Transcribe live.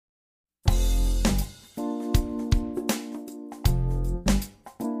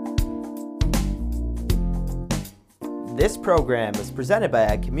This program is presented by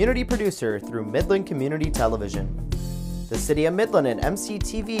a community producer through Midland Community Television. The City of Midland and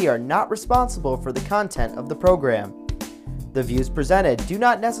MCTV are not responsible for the content of the program. The views presented do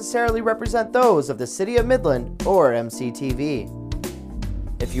not necessarily represent those of the City of Midland or MCTV.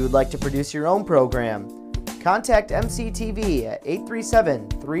 If you would like to produce your own program, contact MCTV at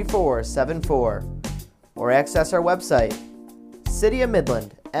 837-3474 or access our website,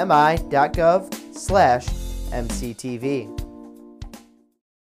 cityofmidlandmi.gov/MCTV.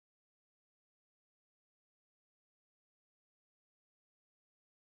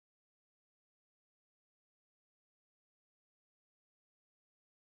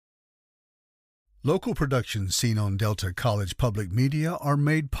 Local productions seen on Delta College Public Media are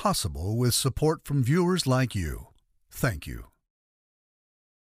made possible with support from viewers like you. Thank you.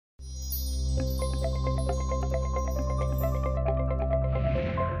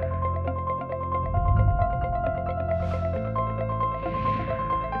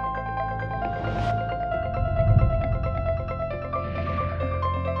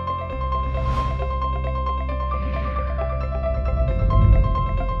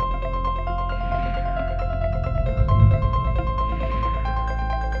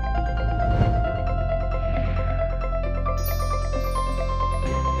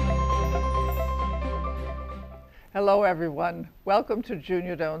 Hello everyone, welcome to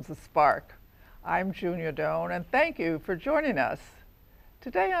Junia Doan's The Spark. I'm Junia Doan and thank you for joining us.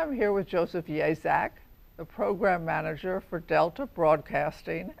 Today I'm here with Joseph Yezak, the Program Manager for Delta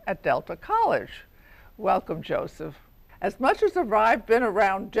Broadcasting at Delta College. Welcome, Joseph. As much as I've been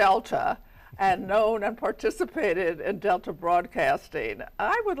around Delta and known and participated in Delta Broadcasting,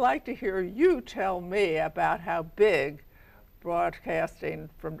 I would like to hear you tell me about how big broadcasting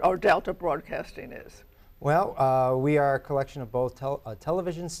Delta Broadcasting is. Well, we are a collection of both a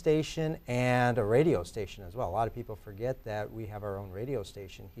television station and a radio station as well. A lot of people forget that we have our own radio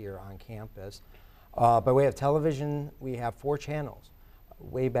station here on campus. But we have television, we have 4 channels.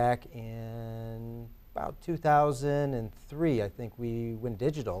 Way back in about 2003, I think we went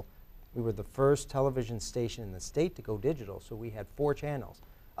digital. We were the first television station in the state to go digital, so we had 4 channels.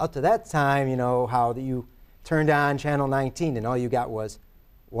 Up to that time, you know, how you turned on channel 19 and all you got was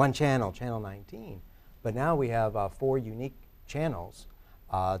one channel, channel 19. But now we have 4 unique channels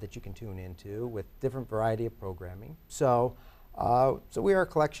that you can tune into with different variety of programming. So we are a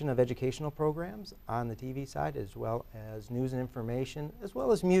collection of educational programs on the TV side, as well as news and information, as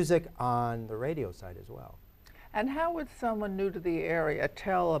well as music on the radio side as well. And how would someone new to the area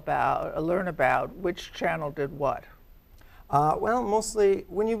learn about which channel did what? Well, mostly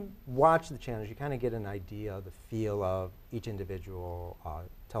when you watch the channels, you kind of get an idea of the feel of each individual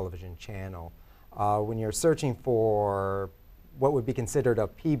television channel. When you're searching for what would be considered a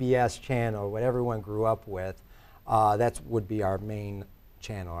PBS channel, what everyone grew up with, that would be our main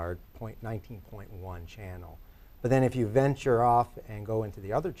channel, our 19.1 channel. But then if you venture off and go into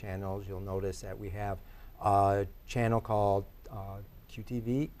the other channels, you'll notice that we have a channel called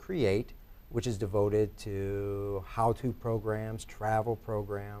QTV Create, which is devoted to how-to programs, travel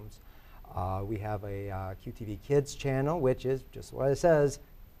programs. We have a QTV Kids channel, which is just what it says,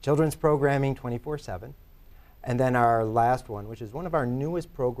 children's programming 24/7. And then our last one, which is one of our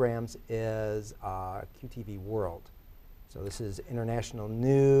newest programs, is QTV World. So this is international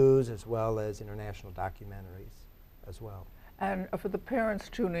news as well as international documentaries as well. And for the parents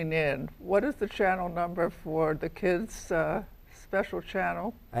tuning in, what is the channel number for the kids' special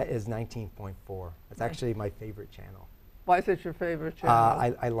channel? That is 19.4. It's actually my favorite channel. Why is it your favorite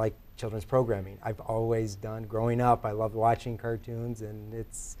channel? I like children's programming. I've always done, growing up, I loved watching cartoons, and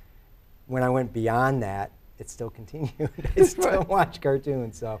when I went beyond that, it still continued. I still watch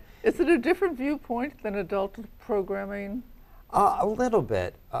cartoons. So. Is it a different viewpoint than adult programming? A little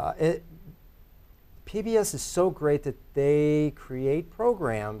bit. PBS is so great that they create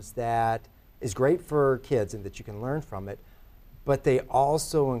programs that is great for kids and that you can learn from it, but they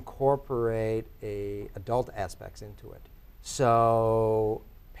also incorporate adult aspects into it. So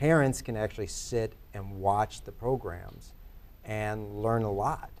parents can actually sit and watch the programs and learn a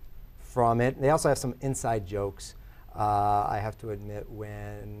lot from it. They also have some inside jokes. I have to admit,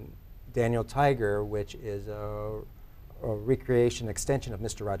 when Daniel Tiger, which is a recreation extension of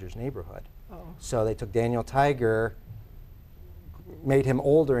Mr. Rogers' Neighborhood. Oh. So they took Daniel Tiger, made him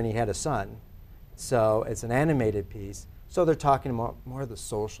older, and he had a son. So it's an animated piece. So they're talking about more of the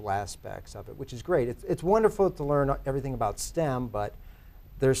social aspects of it, which is great. It's wonderful to learn everything about STEM, but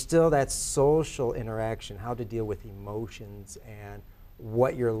there's still that social interaction, how to deal with emotions and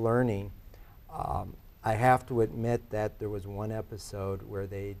what you're learning. I have to admit that there was one episode where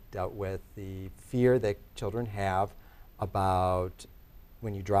they dealt with the fear that children have about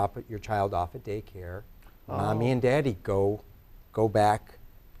when you drop your child off at daycare, mommy and daddy go back,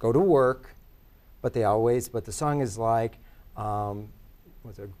 go to work, but the song is like,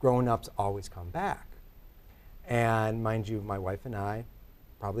 grown-ups always come back. And mind you, my wife and I,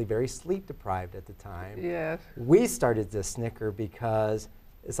 probably very sleep deprived at the time. Yes. We started to snicker because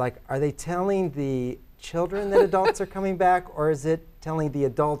it's like, are they telling the children that adults are coming back, or is it telling the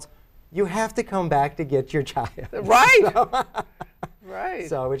adults, you have to come back to get your child? Right. So Right.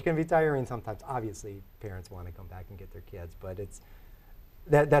 So, which can be tiring sometimes. Obviously, parents want to come back and get their kids, but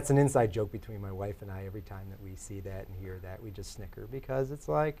that's an inside joke between my wife and I. Every time that we see that and hear that, we just snicker, because it's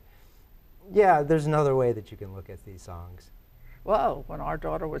like, yeah, there's another way that you can look at these songs. Well, when our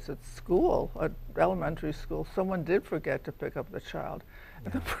daughter was at school, at elementary school, someone did forget to pick up the child.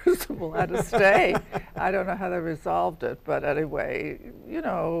 And the principal had to stay. I don't know how they resolved it, but anyway, you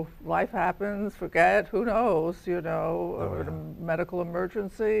know, life happens, forget, who knows, you know, or a medical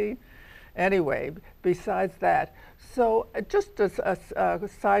emergency. Anyway, besides that, so just as a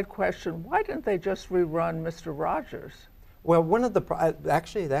side question, why didn't they just rerun Mr. Rogers? Well,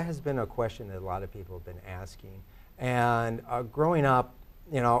 actually, that has been a question that a lot of people have been asking. And growing up,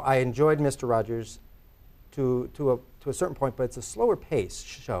 you know, I enjoyed Mr. Rogers to a certain point, but it's a slower pace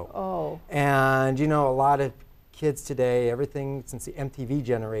show. Oh. And you know, a lot of kids today, everything since the MTV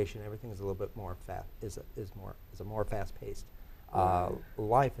generation, everything is a little bit more is a more fast-paced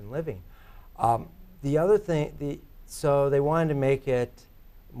life and living. The other thing, so they wanted to make it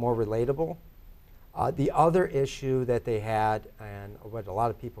more relatable. The other issue that they had, and what a lot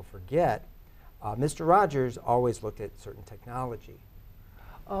of people forget, Mr. Rogers always looked at certain technology.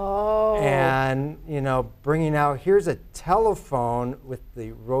 Oh. And, you know, bringing out, here's a telephone with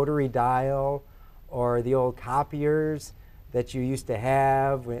the rotary dial, or the old copiers that you used to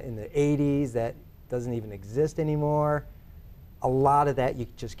have in the 80s that doesn't even exist anymore. A lot of that you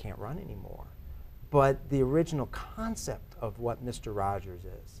just can't run anymore. But the original concept of what Mr. Rogers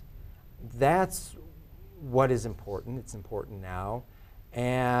is, that's what is important. It's important now.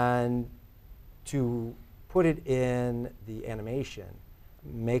 And to put it in the animation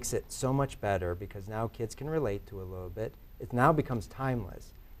makes it so much better, because now kids can relate to it a little bit. It now becomes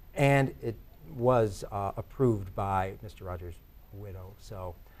timeless. And it was approved by Mr. Rogers' widow.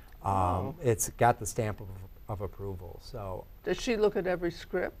 So it's got the stamp of approval. So does she look at every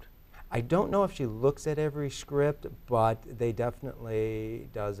script? I don't know if she looks at every script, but they definitely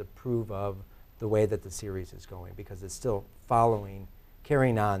does approve of the way that the series is going, because it's still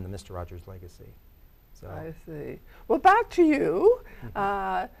carrying on the Mr. Rogers legacy. So. I see. Well, back to you.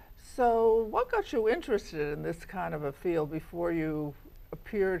 So what got you interested in this kind of a field before you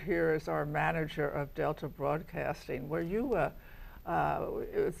appeared here as our manager of Delta Broadcasting? Were you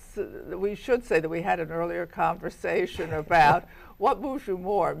we should say that we had an earlier conversation about what moves you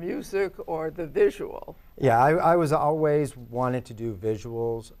more, music or the visual? Yeah, I was always wanted to do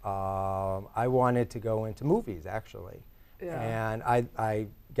visuals. I wanted to go into movies, actually. Yeah. And I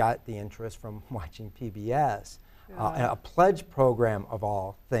got the interest from watching PBS, a pledge program of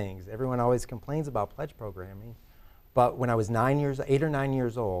all things. Everyone always complains about pledge programming, but when I was 8 or 9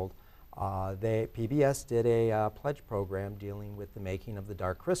 years old, PBS did a pledge program dealing with the making of The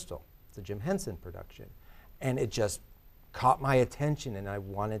Dark Crystal. It's a Jim Henson production. And it just caught my attention, and I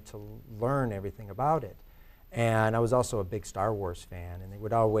wanted to learn everything about it. And I was also a big Star Wars fan, and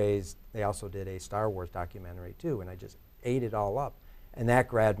they also did a Star Wars documentary too, and I just ate it all up. And that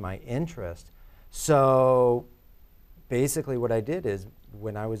grabbed my interest. So basically what I did is,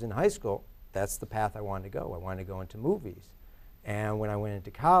 when I was in high school, that's the path I wanted to go. I wanted to go into movies. And when I went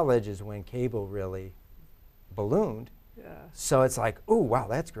into college is when cable really ballooned. Yeah. So it's like, oh, wow,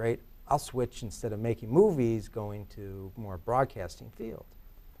 that's great. I'll switch, instead of making movies, going to more broadcasting field.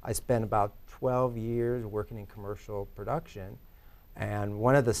 I spent about 12 years working in commercial production. And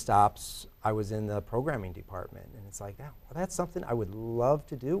one of the stops, I was in the programming department. And it's like, well, that's something I would love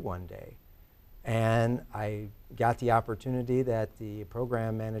to do one day. And I got the opportunity that the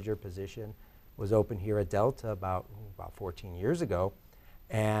program manager position was open here at Delta about 14 years ago.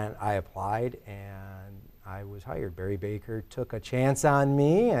 And I applied, and I was hired. Barry Baker took a chance on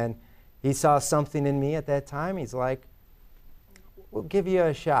me, and he saw something in me at that time. He's like, we'll give you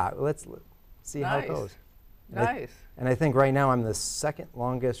a shot. Let's see how it goes. Nice. And I think right now I'm the second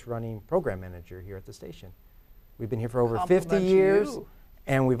longest running program manager here at the station. We've been here for over 50 years,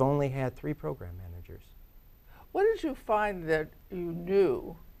 and we've only had 3 program managers. What did you find that you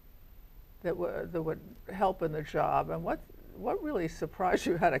knew that would help in the job, and what really surprised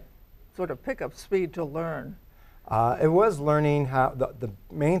you how to sort of pick up speed to learn? It was learning how, the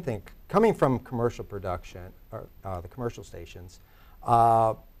main thing, coming from commercial production, or the commercial stations,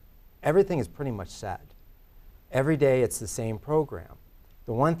 everything is pretty much set. Every day it's the same program.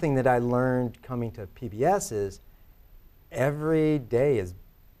 The one thing that I learned coming to PBS is every day is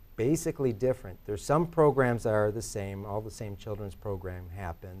basically different. There's some programs that are the same, all the same children's program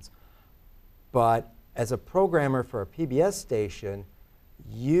happens, but as a programmer for a PBS station,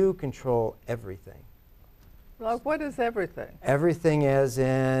 you control everything. Like, what is everything? Everything as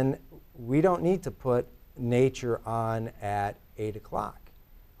in, we don't need to put nature on at 8 o'clock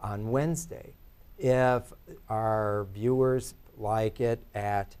on Wednesday. If our viewers like it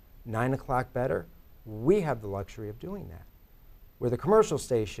at 9 o'clock better, we have the luxury of doing that. Where the commercial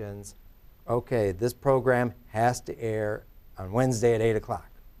stations, okay, this program has to air on Wednesday at 8 o'clock.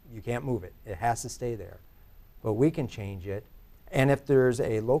 You can't move it. It has to stay there. But we can change it. And if there's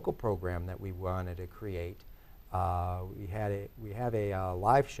a local program that we wanted to create, we have a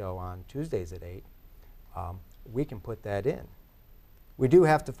live show on Tuesdays at 8. We can put that in. We do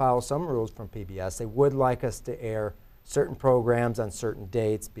have to follow some rules from PBS. They would like us to air certain programs on certain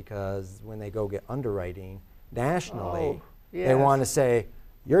dates because when they go get underwriting nationally, yes. They want to say,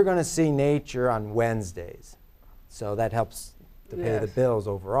 you're going to see nature on Wednesdays. So that helps to pay the bills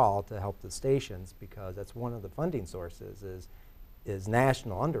overall to help the stations because that's one of the funding sources is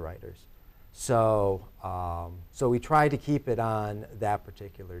national underwriters. So, so we try to keep it on that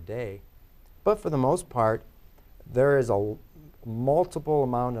particular day. But for the most part, there is a multiple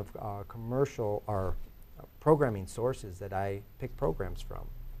amount of commercial or programming sources that I pick programs from.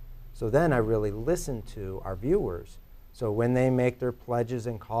 So then I really listen to our viewers. So when they make their pledges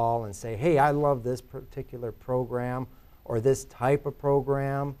and call and say, hey, I love this particular program or this type of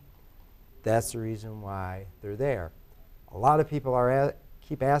program, that's the reason why they're there. A lot of people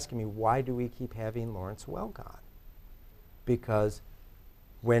keep asking me, why do we keep having Lawrence Welk on? Because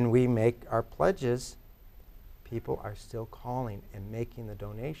when we make our pledges, people are still calling and making the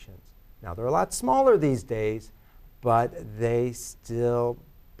donations. Now, they're a lot smaller these days, but they still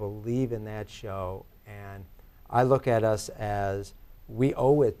believe in that show. And I look at us as we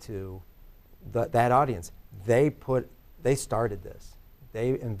owe it to that audience. They started this.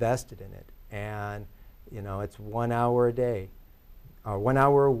 They invested in it. And, you know, it's 1 hour a day, 1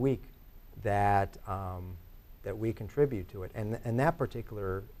 hour a week that, that we contribute to it. And that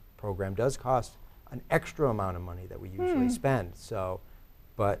particular program does cost an extra amount of money that we usually spend. So,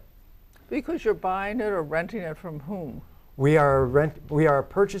 but because you're buying it or renting it from whom? we are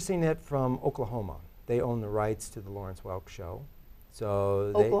purchasing it from Oklahoma. They own the rights to the Lawrence Welk show.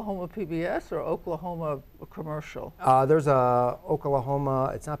 So Oklahoma PBS or Oklahoma commercial? There's a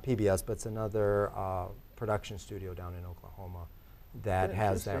Oklahoma, it's not PBS, but it's another production studio down in Oklahoma that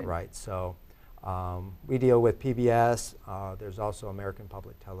has that right. So we deal with PBS. There's also American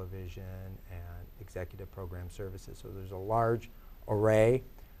Public Television and Executive Program Services. So there's a large array.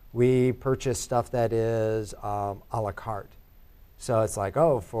 We purchase stuff that is a la carte. So it's like,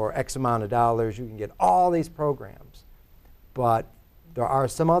 oh, for X amount of dollars, you can get all these programs. But there are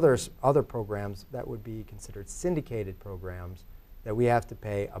some other programs that would be considered syndicated programs that we have to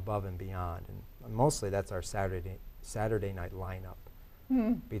pay above and beyond. And mostly that's our Saturday night lineup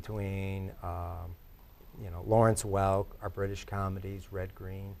between you know, Lawrence Welk, our British comedies, Red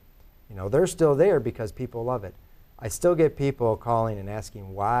Green. You know, they're still there because people love it. I still get people calling and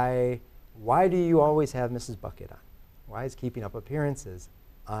asking, why do you always have Mrs. Bucket on? Why is Keeping Up Appearances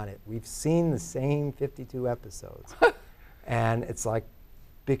on it? We've seen the same 52 episodes. And it's like,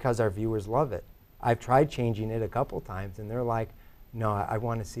 because our viewers love it. I've tried changing it a couple times, and they're like, no, I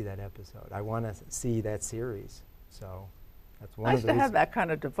want to see that episode. I want to see that series. So that's one of the reasons. Nice to have that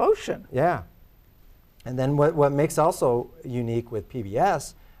kind of devotion. Yeah. And then what makes also unique with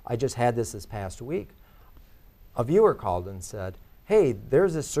PBS, I just had this past week. A viewer called and said, hey,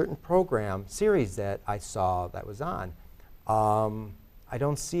 there's a certain program, series that I saw that was on. I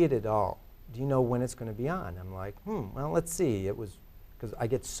don't see it at all. Do you know when it's going to be on? I'm like, well, let's see. It was, because I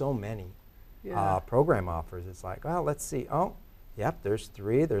get so many program offers. It's like, well, let's see. Oh, yep, there's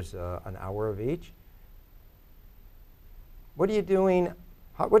 3. There's an hour of each. What are you doing?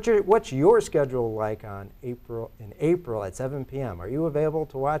 What's your schedule like on in April at 7 p.m.? Are you available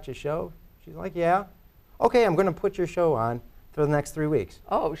to watch a show? She's like, yeah. Okay, I'm going to put your show on for the next 3 weeks.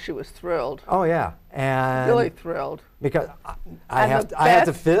 Oh, she was thrilled. Oh, yeah. And really thrilled. Because I have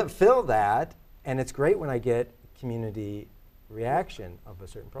to fill that, and it's great when I get community reaction of a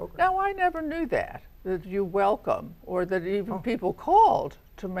certain program. Now, I never knew that you welcome, or that even people called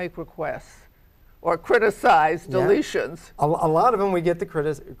to make requests. or criticize Yeah. deletions. A lot of them we get the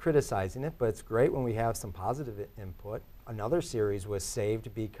criticizing it, but it's great when we have some positive input. Another series was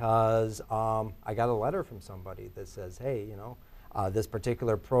saved because I got a letter from somebody that says, hey, you know, this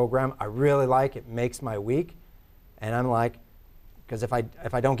particular program, I really like it, makes my week. And I'm like, because if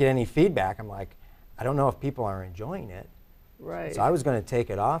I don't get any feedback, I'm like, I don't know if people are enjoying it. Right. So I was going to take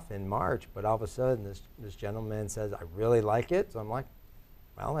it off in March, but all of a sudden this gentleman says, I really like it. So I'm like,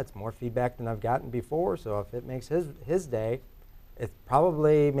 well, that's more feedback than I've gotten before. So if it makes his day, it's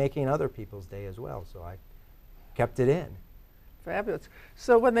probably making other people's day as well. So I kept it in. Fabulous.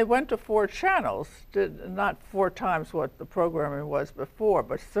 So when they went to 4 channels, not 4 times what the programming was before,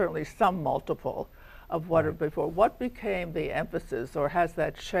 but certainly some multiple of what it before. What became the emphasis, or has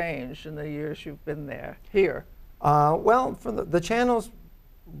that changed in the years you've been there here? Well, for the channels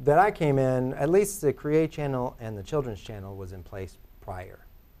that I came in, at least the Create channel and the Children's channel was in place prior.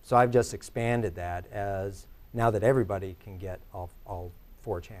 So I've just expanded that as now that everybody can get all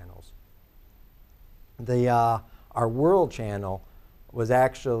 4 channels. Our World channel was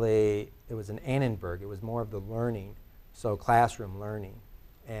actually, it was in Annenberg. It was more of the learning, so classroom learning.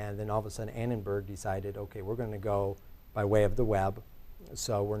 And then all of a sudden Annenberg decided, okay, we're going to go by way of the web,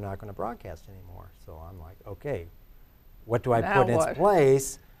 so we're not going to broadcast anymore. So I'm like, okay, what do I put in its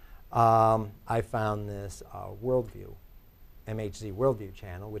place? I found this Worldview, MHZ Worldview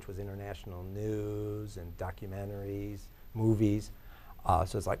channel, which was international news and documentaries, movies.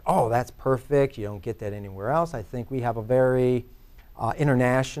 So it's like, oh, that's perfect. You don't get that anywhere else. I think we have a very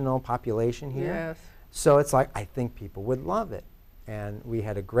international population here. Yes. So it's like, I think people would love it. And we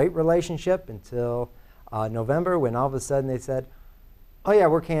had a great relationship until November, when all of a sudden they said, oh yeah,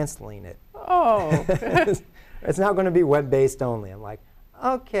 we're canceling it. Oh. It's now going to be web-based only. I'm like,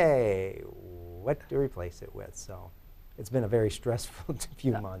 okay, what to replace it with? So it's been a very stressful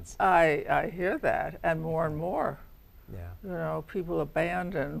few months. I hear that, and more. Yeah. You know, people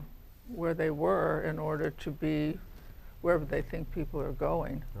abandon where they were in order to be wherever they think people are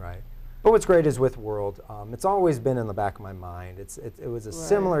going. Right. But what's great is with World, it's always been in the back of my mind. It was a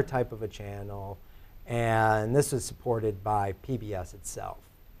similar type of a channel, and this was supported by PBS itself,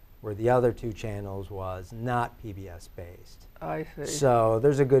 where the other 2 channels was not PBS based. I see. So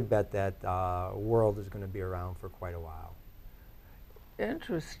there's a good bet that World is going to be around for quite a while.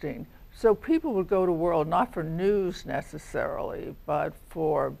 Interesting. So people would go to World not for news necessarily, but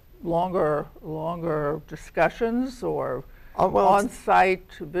for longer discussions or on-site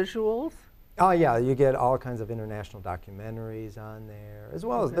visuals? Oh yeah, you get all kinds of international documentaries on there, as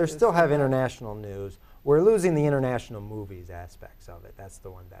well as they still have international news. We're losing the international movies aspects of it. That's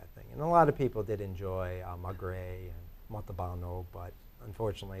the one bad thing. And a lot of people did enjoy Magre and Montalbano, but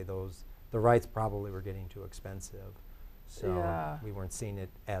unfortunately the rights probably were getting too expensive. So we weren't seeing it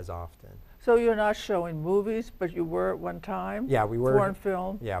as often. So you're not showing movies, but you were at one time? Yeah, we were. Foreign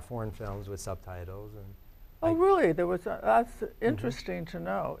film? Yeah, foreign films with subtitles. And oh, really? That's interesting to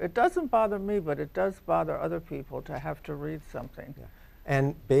know. It doesn't bother me, but it does bother other people to have to read something. Yeah.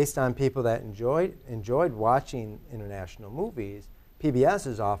 And based on people that enjoyed watching international movies, PBS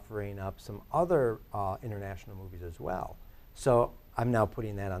is offering up some other international movies as well. So I'm now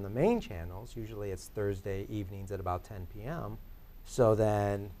putting that on the main channels. Usually it's Thursday evenings at about 10 p.m. So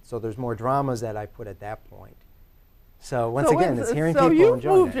there's more dramas that I put at that point. So once again, it's hearing people enjoy it. So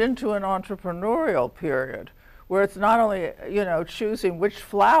you've moved into an entrepreneurial period where it's not only, you know, choosing which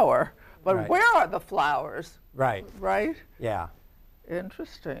flower, but where are the flowers? Right. Right? Yeah.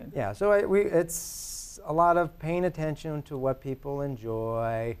 Interesting. Yeah, so it's a lot of paying attention to what people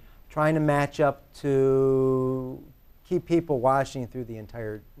enjoy, trying to match up to keep people watching through the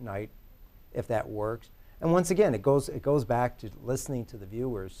entire night, if that works. And once again, it goes back to listening to the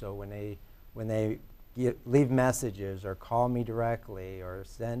viewers. So when they leave messages or call me directly or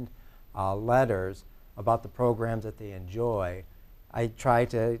send letters about the programs that they enjoy, I try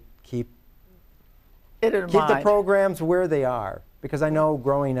to keep the programs where they are, because I know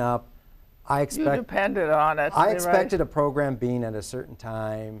growing up, you depended on it. I expected a program being at a certain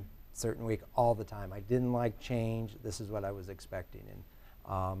time, certain week, all the time. I didn't like change. This is what I was expecting,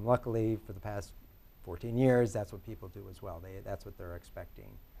 and luckily for the past 14 years, that's what people do as well. That's what they're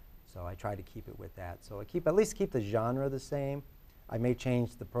expecting. So I try to keep it with that. So I at least keep the genre the same. I may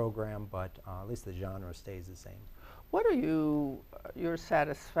change the program, but at least the genre stays the same. What are your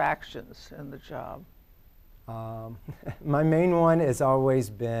satisfactions in the job? My main one has always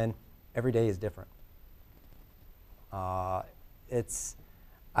been every day is different. I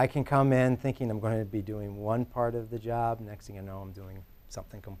can come in thinking I'm going to be doing one part of the job. Next thing I know, I'm doing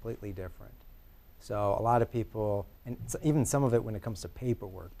something completely different. So a lot of people, and even some of it when it comes to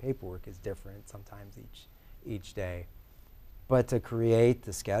paperwork is different sometimes each day. But to create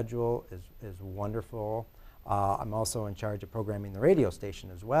the schedule is wonderful. I'm also in charge of programming the radio station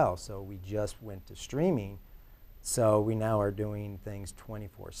as well. So we just went to streaming. So we now are doing things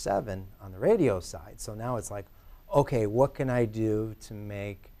 24/7 on the radio side. So now it's like, okay, what can I do to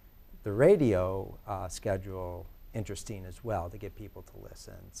make the radio schedule interesting as well to get people to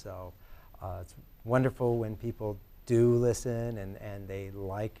listen? So it's wonderful when people do listen and they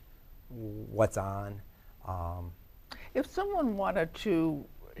like what's on. If someone wanted to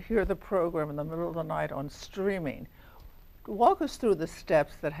hear the program in the middle of the night on streaming, walk us through the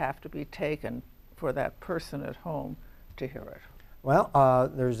steps that have to be taken for that person at home to hear it. Well,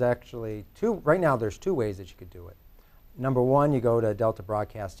 there's actually right now there's two ways that you could do it. Number one, you go to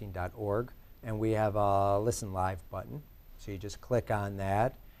deltabroadcasting.org and we have a listen live button. So you just click on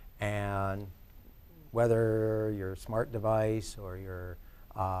that, and whether your smart device or your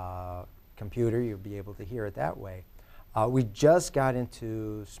computer, you'll be able to hear it that way. We just got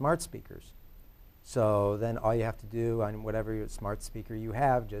into smart speakers. So then all you have to do on whatever your smart speaker you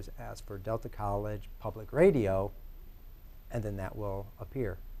have, just ask for Delta College Public Radio, and then that will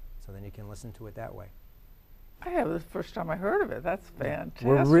appear. So then you can listen to it that way. I have the first time I heard of it. That's fantastic.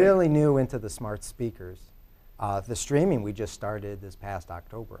 We're really new into the smart speakers. The streaming we just started this past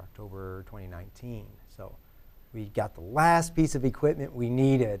October 2019. So we got the last piece of equipment we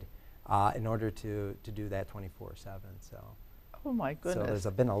needed in order to do that 24/7. So. Oh my goodness. So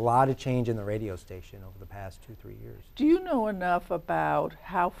there's been a lot of change in the radio station over the past 2-3 years. Do you know enough about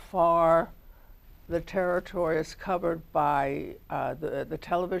how far the territory is covered by the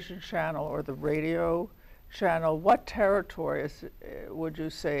television channel or the radio channel? What territory would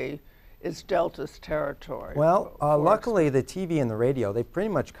you say is Delta's territory? Well, luckily the TV and the radio, they pretty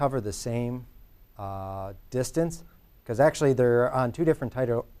much cover the same distance, because actually they're on two different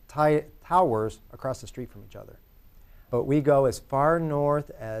towers across the street from each other. But we go as far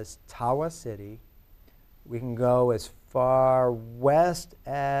north as Tawa City. We can go as far west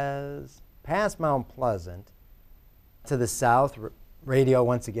as past Mount Pleasant. To the south, radio,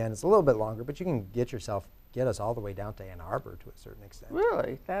 once again, is a little bit longer, but you can get us all the way down to Ann Arbor to a certain extent.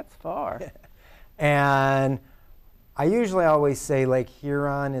 Really? That's far. And I usually always say Lake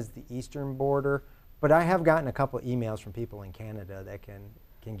Huron is the eastern border, but I have gotten a couple emails from people in Canada that can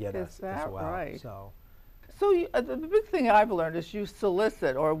get us as well. Right? So the big thing I've learned is you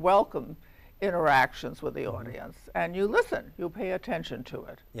solicit or welcome interactions with the audience, and you listen, you pay attention to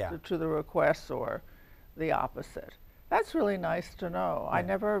it, to the requests or the opposite. That's really nice to know. I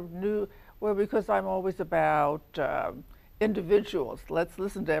never knew, well, because I'm always about individuals. Let's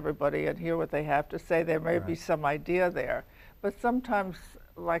listen to everybody and hear what they have to say. There may be some idea there, but sometimes,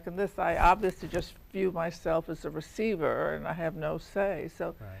 like in this, I obviously just view myself as a receiver and I have no say.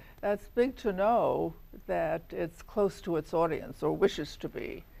 So that's big to know that it's close to its audience, or wishes to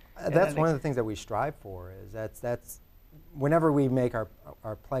be. That's one of the things that we strive for, is that's whenever we make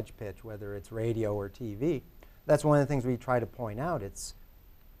our pledge pitch, whether it's radio or TV, that's one of the things we try to point out. It's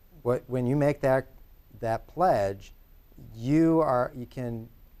when you make that pledge, you can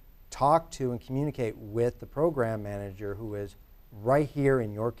talk to and communicate with the program manager who is right here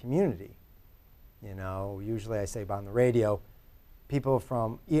in your community. You know, usually I say on the radio, people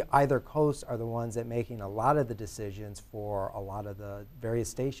from either coast are the ones that making a lot of the decisions for a lot of the various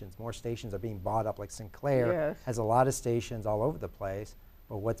stations. More stations are being bought up, like Sinclair has a lot of stations all over the place,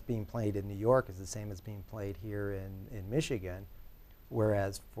 but what's being played in New York is the same as being played here in Michigan,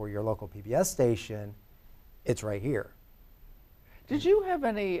 whereas for your local PBS station, it's right here. Did you have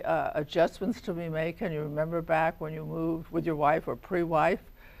any adjustments to be made? Can you remember back when you moved with your wife or pre-wife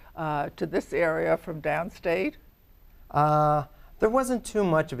to this area from downstate? There wasn't too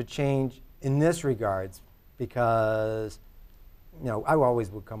much of a change in this regards, because I always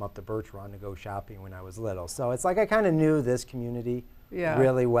would come up to Birch Run to go shopping when I was little. So it's like I kind of knew this community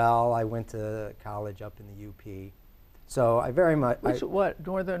really well. I went to college up in the UP. So I very much... What,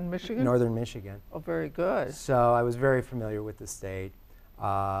 Northern Michigan? Northern Michigan. Oh, very good. So I was very familiar with the state.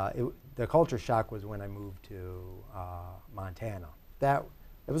 The culture shock was when I moved to Montana. It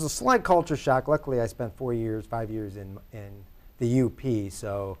was a slight culture shock. Luckily, I spent 5 years in the UP,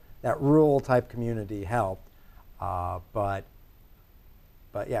 so that rural type community helped. But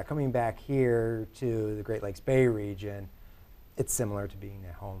yeah, coming back here to the Great Lakes Bay region, it's similar to being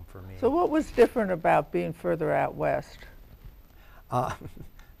at home for me. So what was different about being further out west? The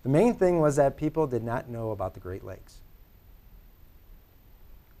main thing was that people did not know about the Great Lakes.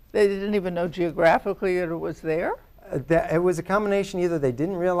 They didn't even know geographically that it was there? It was a combination, either they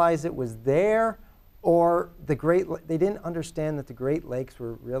didn't realize it was there, Or they didn't understand that the Great Lakes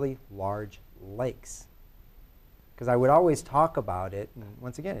were really large lakes. Because I would always talk about it, and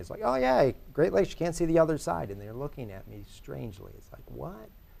once again, it's like, oh yeah, Great Lakes, you can't see the other side, and they're looking at me strangely. It's like, what?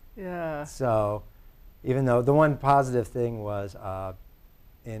 Yeah. So, even though the one positive thing was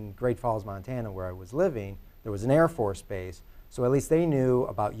in Great Falls, Montana, where I was living, there was an Air Force base, so at least they knew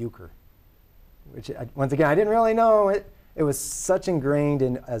about euchre, which, once again, I didn't really know. It was such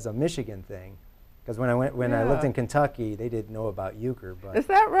ingrained as a Michigan thing. Because when I lived in Kentucky, they didn't know about euchre. But is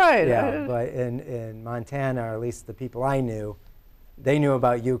that right? Yeah, but in Montana, or at least the people I knew, they knew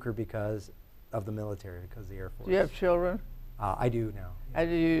about euchre because of the military, because of the Air Force. Do you have children? I do now. Yeah. And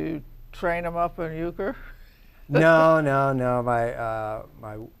do you train them up in euchre? No.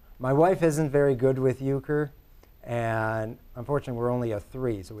 My wife isn't very good with euchre, and unfortunately, we're only a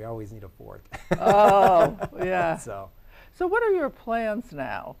 3, so we always need a 4th. Oh, yeah. So what are your plans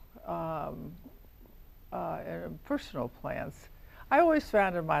now? Personal plans. I always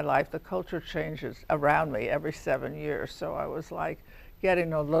found in my life the culture changes around me every 7 years, so I was like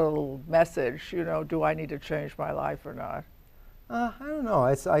getting a little message, do I need to change my life or not? I don't know.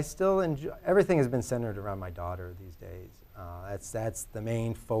 I still enjoy, everything has been centered around my daughter these days. That's the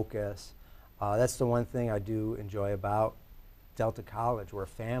main focus. That's the one thing I do enjoy about Delta College. We're a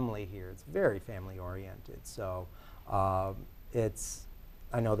family here. It's very family oriented. So I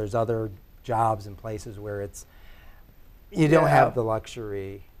know there's other jobs and places where you don't have the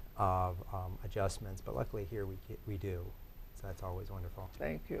luxury of adjustments, but luckily here we do. So that's always wonderful.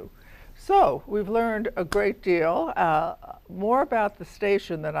 Thank you. So we've learned a great deal, more about the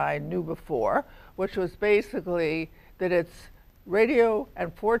station than I knew before, which was basically that it's radio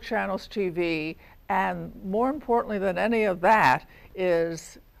and 4 channels TV, and more importantly than any of that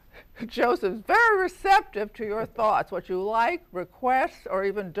is Joseph's very receptive to your thoughts. What you like, request, or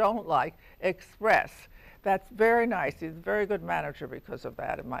even don't like, express. That's very nice. He's a very good manager because of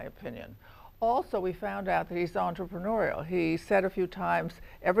that, in my opinion. Also, we found out that he's entrepreneurial. He said a few times,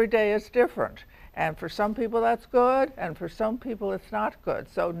 every day is different. And for some people that's good, and for some people it's not good.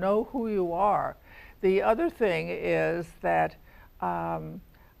 So know who you are. The other thing is that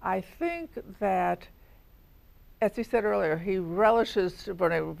I think that, as he said earlier, he relishes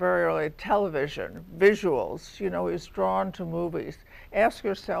very early television, visuals. He's drawn to movies. Ask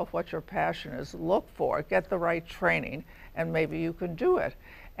yourself what your passion is. Look for it. Get the right training, and maybe you can do it.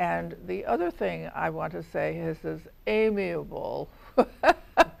 And the other thing I want to say is his amiable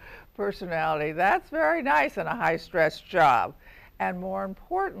personality. That's very nice in a high-stress job. And more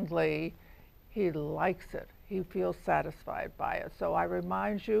importantly, he likes it. He feels satisfied by it. So I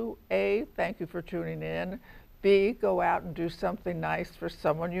remind you, A, thank you for tuning in. B, go out and do something nice for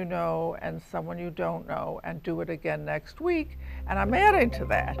someone you know and someone you don't know, and do it again next week. And I'm adding to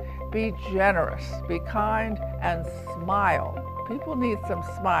that, be generous, be kind, and smile. People need some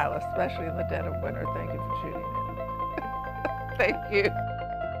smile, especially in the dead of winter. Thank you for tuning in. Thank you.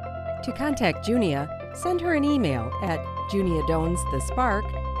 To contact Junia, send her an email at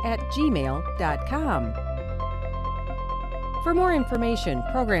juniadownsthespark@gmail.com. For more information,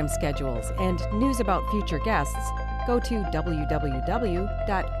 program schedules, and news about future guests, go to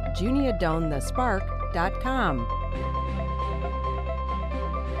www.juniadownsthespark.com.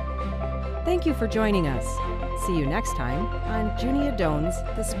 Thank you for joining us. See you next time on Junia Doan's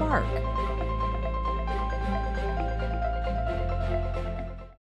The Spark.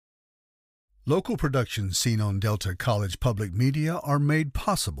 Local productions seen on Delta College Public Media are made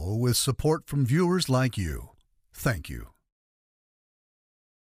possible with support from viewers like you. Thank you.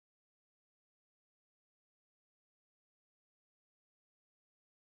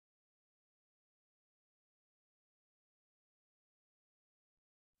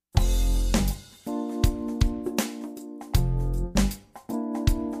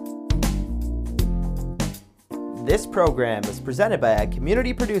 This program is presented by a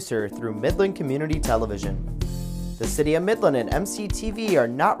community producer through Midland Community Television. The City of Midland and MCTV are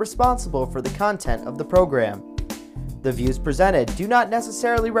not responsible for the content of the program. The views presented do not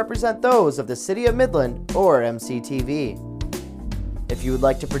necessarily represent those of the City of Midland or MCTV. If you would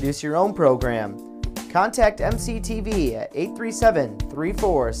like to produce your own program, contact MCTV at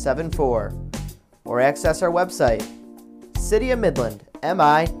 837-3474 or access our website,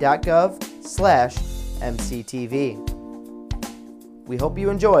 cityofmidlandmi.gov/MCTV. We hope you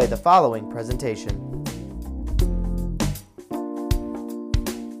enjoy the following presentation.